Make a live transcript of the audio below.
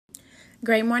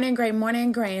Great morning,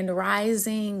 grand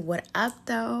rising. What up,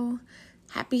 though?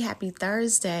 Happy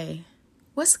Thursday.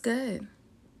 What's good?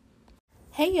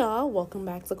 Hey y'all, welcome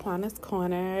back to Quana's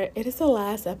Corner. It is the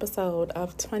last episode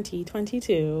of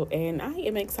 2022, and I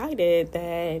am excited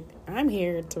that I'm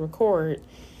here to record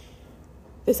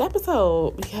this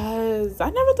episode because I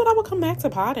never thought I would come back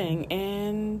to potting,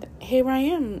 and here I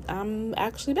am. I'm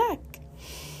actually back.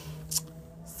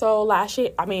 So last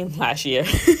year,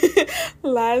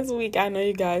 last week, I know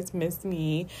you guys missed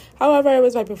me. However, it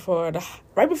was right before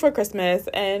Christmas,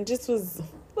 and just was a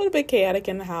little bit chaotic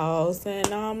in the house.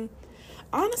 And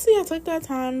honestly, I took that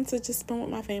time to just spend with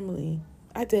my family.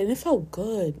 I did. It felt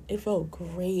good. It felt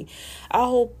great. I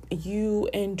hope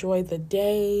you enjoyed the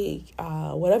day.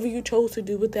 Whatever you chose to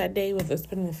do with that day, whether it's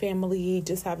spending with family,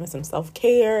 just having some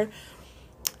self-care.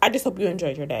 I just hope you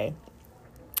enjoyed your day.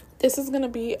 This is going to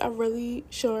be a really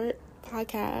short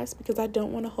podcast because I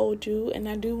don't want to hold you, and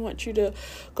I do want you to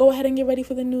go ahead and get ready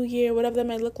for the new year, whatever that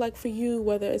may look like for you,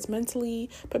 whether it's mentally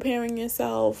preparing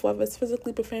yourself, whether it's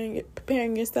physically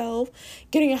preparing yourself,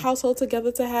 getting your household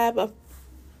together to have a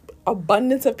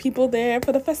abundance of people there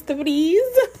for the festivities,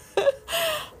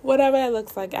 whatever that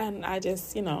looks like. And I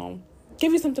just,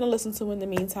 give you something to listen to in the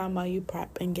meantime while you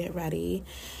prep and get ready.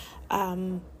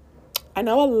 I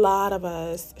know a lot of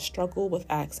us struggle with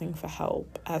asking for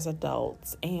help as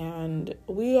adults, and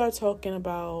we are talking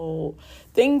about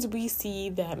things we see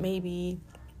that maybe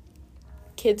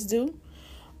kids do.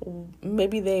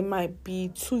 Maybe they might be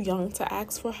too young to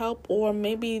ask for help, or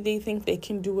maybe they think they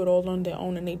can do it all on their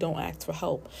own and they don't ask for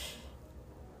help.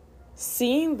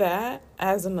 Seeing that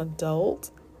as an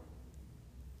adult,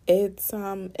 it's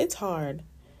hard.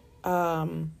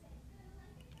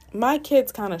 My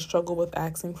kids kind of struggle with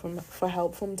asking for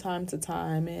help from time to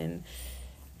time, and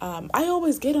I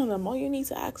always get on them. Oh, you need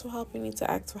to ask for help. You need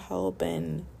to ask for help.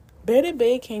 And Betty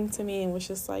Bay came to me and was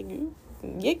just like,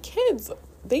 your kids,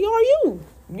 they are you.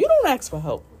 You don't ask for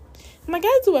help. I'm like,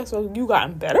 I do ask for help. You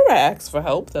gotten better at ask for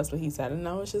help. That's what he said. And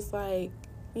I was just like,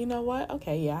 you know what?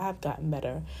 Okay, yeah, I have gotten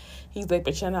better. He's like,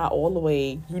 but you're not all the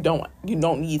way. You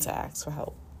don't need to ask for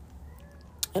help.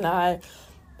 And I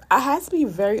had to be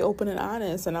very open and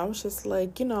honest, and I was just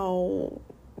like,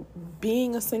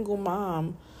 being a single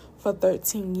mom for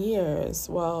 13 years,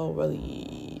 well,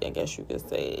 really, I guess you could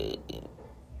say,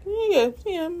 there's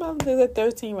at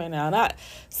 13 right now. Not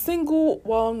single,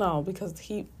 well, no, because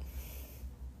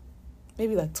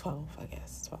maybe like 12, I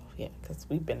guess, 12, yeah, because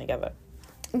we've been together.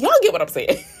 Y'all get what I'm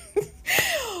saying.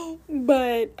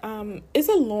 But it's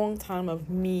a long time of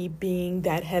me being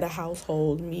that head of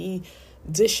household, me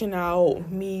dishing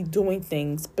out, me doing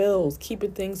things, bills,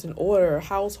 keeping things in order,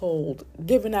 household,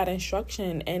 giving that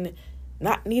instruction, and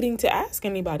not needing to ask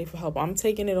anybody for help. I'm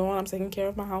taking it on. I'm taking care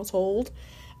of my household.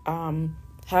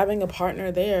 Having a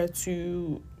partner there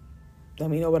to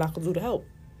let me know what I can do to help.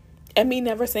 And me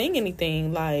never saying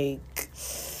anything, like,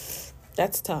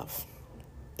 that's tough.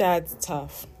 That's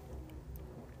tough.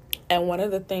 And one of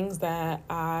the things that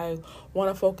I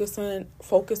want to focus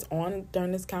on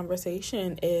during this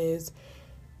conversation is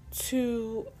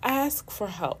to ask for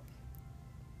help.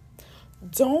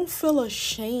 Don't feel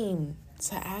ashamed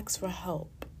to ask for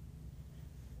help.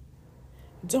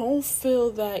 Don't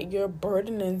feel that you're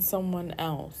burdening someone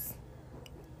else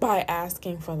by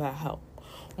asking for that help.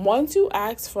 Once you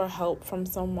ask for help from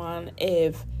someone,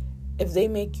 if they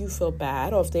make you feel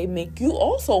bad, or if they make you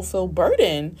also feel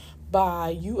burdened by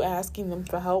you asking them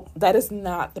for help, that is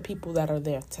not the people that are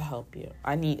there to help you.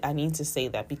 I need to say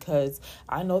that, because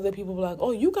I know that people be like,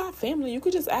 oh, you got family, you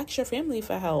could just ask your family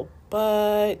for help.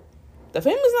 But the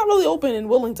family's not really open and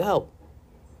willing to help.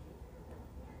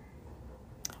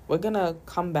 We're going to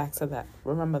come back to that.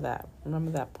 Remember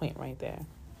that point right there.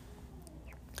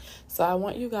 So I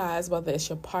want you guys, whether it's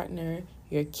your partner,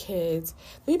 your kids,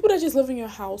 the people that just live in your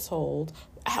household,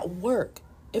 at work,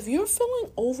 if you're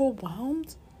feeling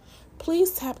overwhelmed,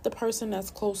 please tap the person that's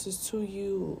closest to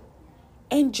you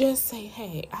and just say,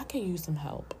 hey, I could use some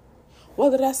help.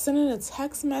 Whether that's sending a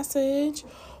text message,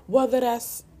 whether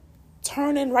that's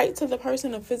turning right to the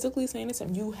person and physically saying to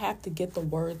them, you have to get the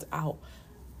words out.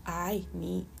 I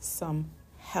need some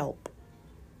help.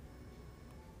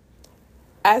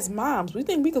 As moms, we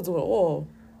think we could do it all.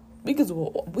 We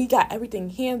got everything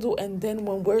handled, and then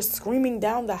when we're screaming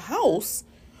down the house,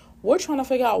 we're trying to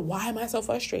figure out, why am I so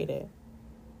frustrated?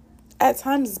 At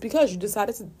times, it's because you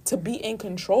decided to be in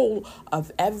control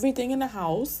of everything in the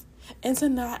house and to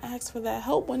not ask for that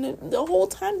help when the whole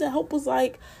time the help was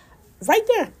like right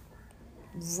there.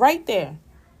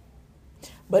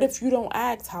 But if you don't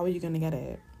ask, how are you going to get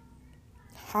it?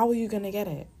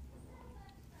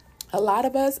 A lot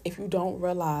of us, if you don't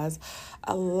realize,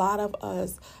 a lot of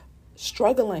us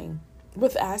struggling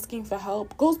with asking for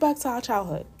help goes back to our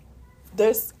childhood.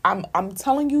 I'm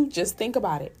telling you, just think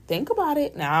about it. Think about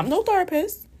it. Now, I'm no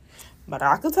therapist, but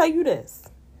I can tell you this.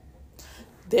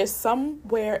 There's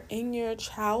somewhere in your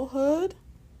childhood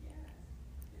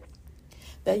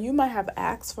that you might have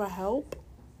asked for help,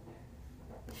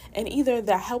 and either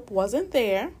that help wasn't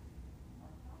there,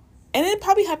 and it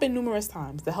probably happened numerous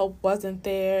times. The help wasn't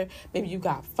there. Maybe you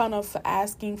got fun of for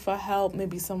asking for help.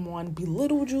 Maybe someone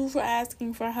belittled you for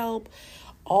asking for help.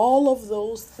 All of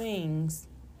those things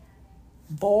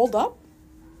balled up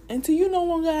until you're no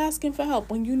longer asking for help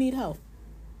when you need help.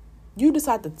 You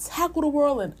decide to tackle the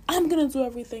world and I'm going to do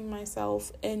everything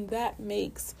myself. And that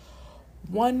makes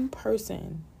one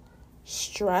person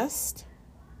stressed,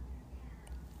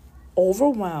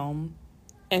 overwhelmed,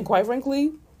 and quite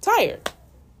frankly, tired.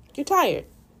 You're tired.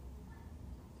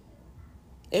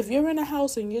 If you're in a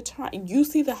house and you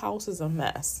see the house is a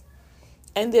mess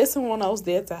and there's someone else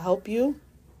there to help you,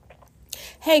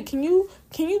 hey, can you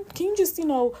just,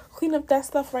 clean up that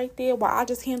stuff right there while I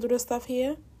just handle this stuff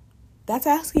here? That's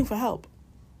asking for help.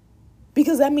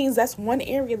 Because that means that's one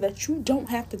area that you don't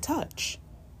have to touch.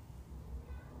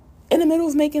 In the middle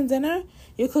of making dinner,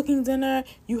 you're cooking dinner,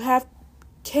 you have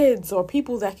kids or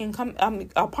people that can come,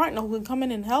 a partner who can come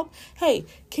in and help. Hey,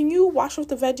 can you wash up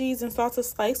the veggies and start to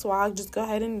slice while I just go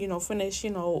ahead and, finish,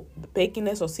 baking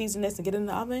this or season this and get it in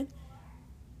the oven?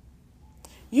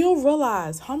 You'll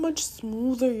realize how much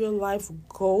smoother your life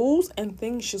goes and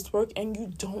things just work and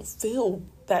you don't feel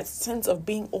that sense of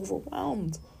being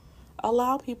overwhelmed.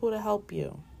 Allow people to help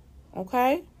you.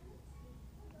 Okay?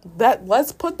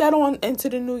 Let's put that on into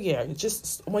the new year.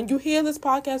 Just when you hear this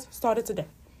podcast, start it today.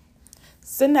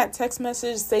 Send that text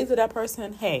message. Say to that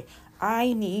person, hey,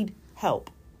 I need help.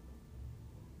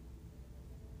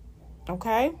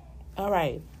 Okay? All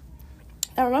right.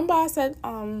 Now, remember I said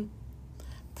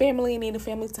family, needing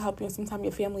families to help you, and sometimes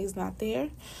your family is not there.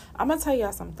 I'm going to tell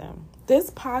y'all something. This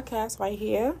podcast right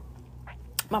here,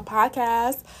 my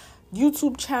podcast,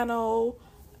 YouTube channel,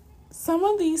 some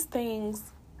of these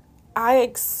things I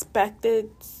expected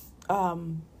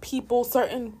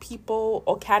certain people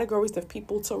or categories of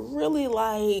people to really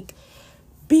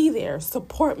be there,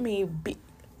 support me.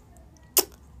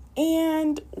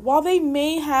 And while they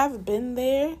may have been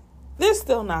there, they're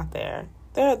still not there.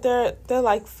 They're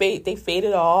like they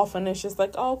faded off, and it's just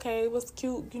like, oh, okay, it was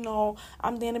cute,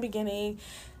 I'm there in the beginning,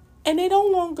 and they no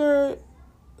longer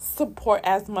support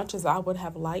as much as I would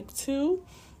have liked to.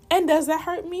 And does that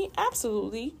hurt me?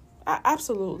 Absolutely.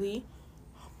 Absolutely.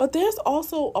 But there's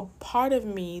also a part of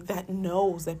me that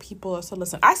knows that people are still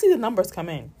listening. I see the numbers come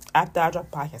in after I drop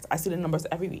a podcast. I see the numbers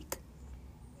every week.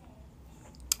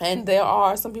 And there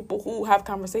are some people who have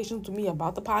conversations with me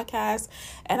about the podcast.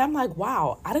 And I'm like,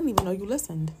 wow, I didn't even know you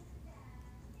listened.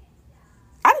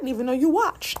 I didn't even know you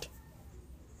watched.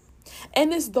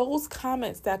 And it's those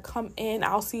comments that come in.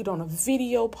 I'll see it on a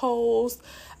video post.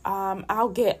 I'll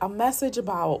get a message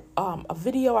about a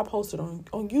video I posted on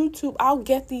YouTube. I'll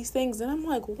get these things. And I'm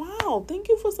like, wow, thank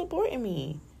you for supporting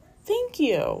me. Thank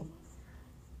you.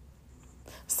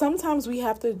 Sometimes we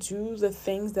have to do the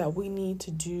things that we need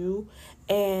to do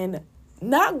and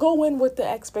not go in with the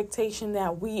expectation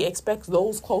that we expect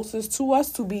those closest to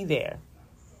us to be there.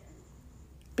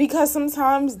 Because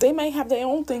sometimes they may have their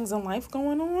own things in life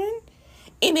going on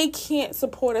and they can't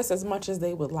support us as much as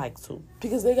they would like to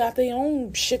because they got their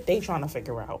own shit they trying to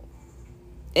figure out.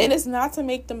 And it's not to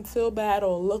make them feel bad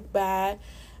or look bad.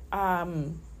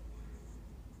 But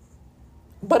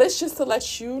it's just to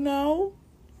let you know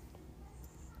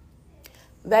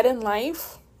that in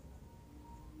life,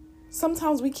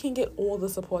 sometimes we can't get all the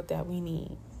support that we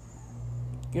need.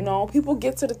 People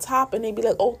get to the top and they be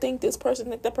like, oh, thank this person,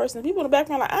 thank that person. People in the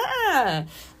background like,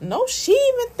 no, she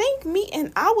even thanked me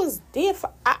and I was there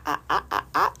for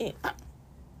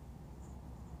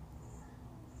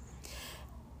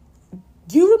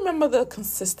You remember the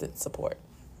consistent support.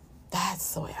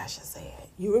 That's the way I should say it.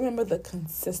 You remember the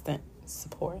consistent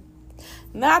support.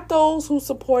 Not those who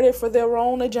supported for their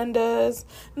own agendas.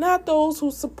 Not those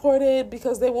who supported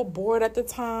because they were bored at the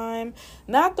time.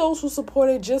 Not those who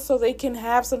supported just so they can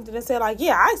have something to say like,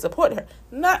 yeah, I support her.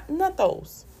 Not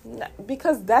those.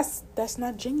 Because that's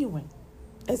not genuine.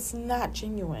 It's not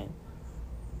genuine.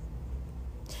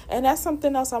 And that's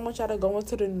something else I want y'all to go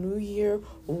into the new year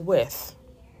with.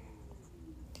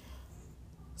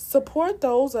 Support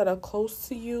those that are close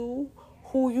to you,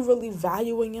 who you really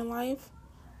value in your life.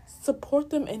 Support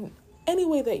them in any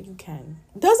way that you can.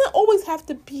 Doesn't always have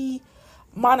to be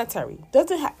monetary.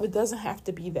 It doesn't have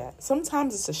to be that.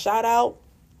 Sometimes it's a shout out.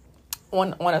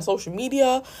 on a social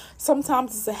media.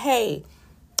 Sometimes it's a, hey,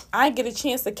 I get a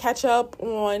chance to catch up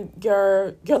on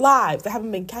your lives. I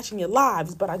haven't been catching your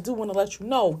lives, but I do want to let you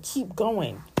know, keep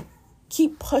going.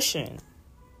 Keep pushing.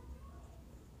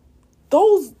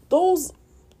 Those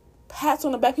pats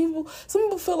on the back, some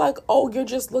people feel like, oh, you're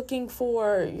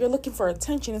looking for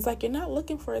attention. It's like, you're not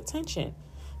looking for attention.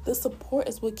 The support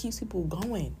is what keeps people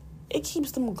going. It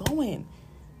keeps them going.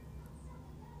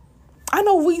 I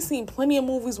know we've seen plenty of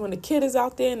movies when the kid is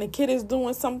out there and the kid is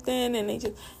doing something and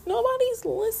nobody's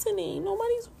listening,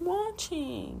 nobody's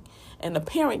watching. And the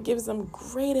parent gives them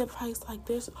great advice like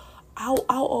this. I'll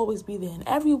always be there. And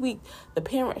every week the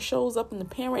parent shows up and the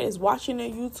parent is watching their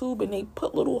YouTube and they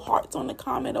put little hearts on the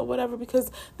comment or whatever because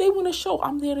they want to show,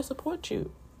 I'm there to support you.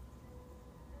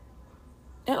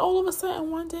 And all of a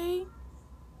sudden one day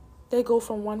they go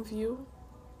from 1 view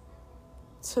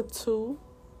to 2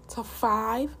 to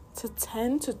 5 to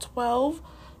 10 to 12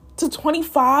 to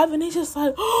 25, and it's just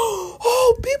like,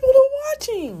 oh, people are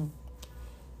watching.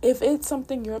 If it's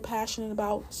something you're passionate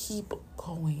about, keep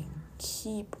going.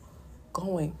 Keep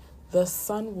going. The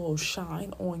sun will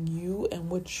shine on you, and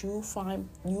what you find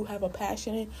you have a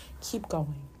passion in, keep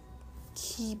going.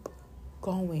 Keep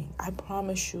going. I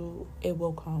promise you, it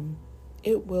will come.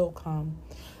 It will come.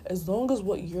 As long as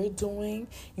what you're doing,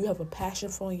 you have a passion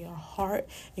for in your heart,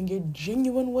 and you're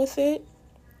genuine with it,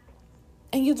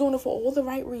 and you're doing it for all the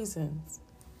right reasons,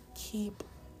 keep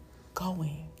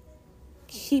going.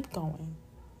 Keep going.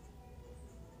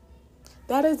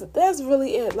 That's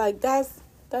really it. Like, that's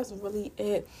really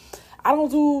it. I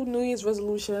don't do New Year's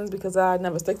resolutions because I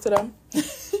never stick to them.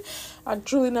 I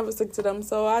truly never stick to them.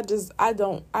 So I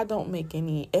don't make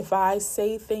any. If I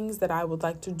say things that I would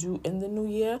like to do in the new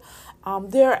year,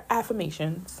 they're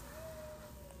affirmations.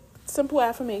 Simple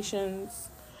affirmations.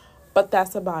 But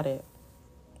that's about it.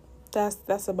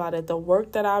 That's about it. The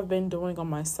work that I've been doing on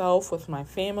myself with my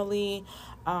family,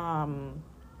 I've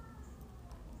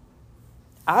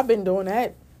been doing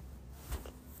that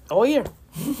all year.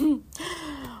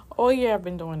 All year I've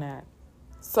been doing that.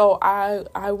 So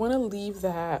I want to leave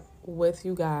that with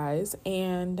you guys.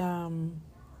 And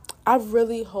I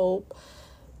really hope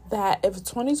that if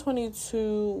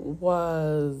 2022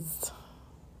 was,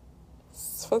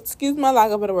 excuse my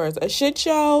lack of better words, a shit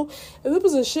show, if it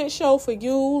was a shit show for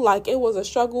you, like it was a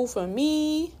struggle for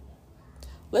me,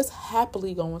 let's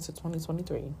happily go into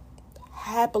 2023.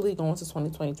 Happily go into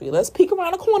 2023. Let's peek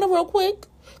around the corner real quick,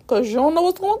 because you don't know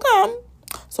what's going to come.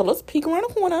 So let's peek around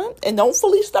the corner and don't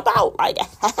fully step out like,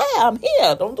 I'm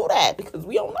here. Don't do that, because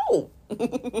we don't know.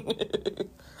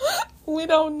 We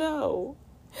don't know.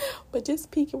 But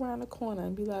just peek around the corner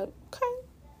and be like, okay,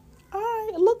 all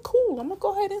right, it look cool. I'm going to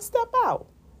go ahead and step out.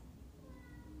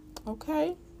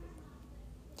 Okay?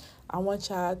 I want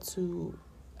y'all to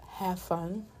have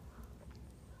fun,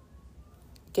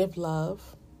 give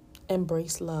love,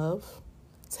 embrace love,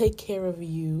 take care of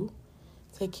you,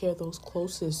 take care of those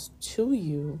closest to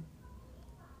you,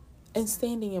 and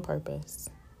stand in your purpose.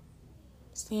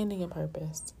 Stand in your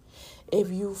purpose.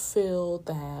 If you feel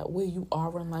that where you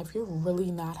are in life, you're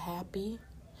really not happy,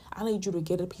 I need you to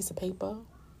get a piece of paper.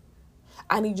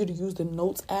 I need you to use the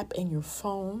Notes app in your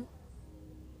phone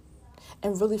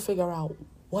and really figure out,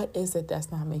 what is it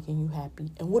that's not making you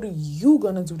happy? And what are you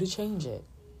going to do to change it?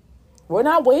 We're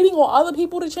not waiting on other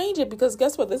people to change it, because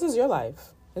guess what? This is your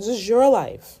life. This is your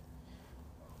life.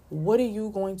 What are you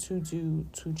going to do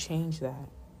to change that?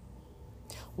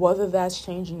 Whether that's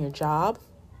changing your job,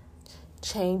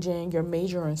 changing your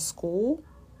major in school,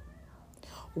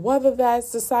 whether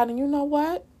that's deciding, you know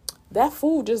what? That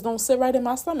food just don't sit right in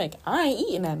my stomach. I ain't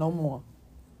eating that no more.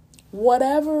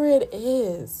 Whatever it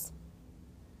is,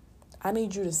 I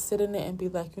need you to sit in it and be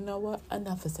like, you know what?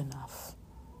 Enough is enough.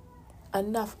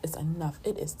 Enough is enough.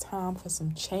 It is time for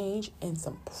some change and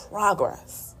some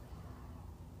progress.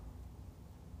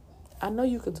 I know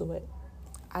you can do it.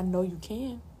 I know you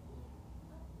can.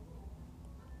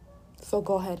 So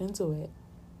go ahead and do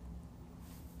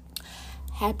it.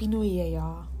 Happy New Year,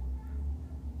 y'all.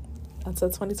 Until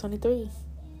 2023.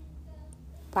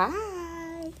 Bye.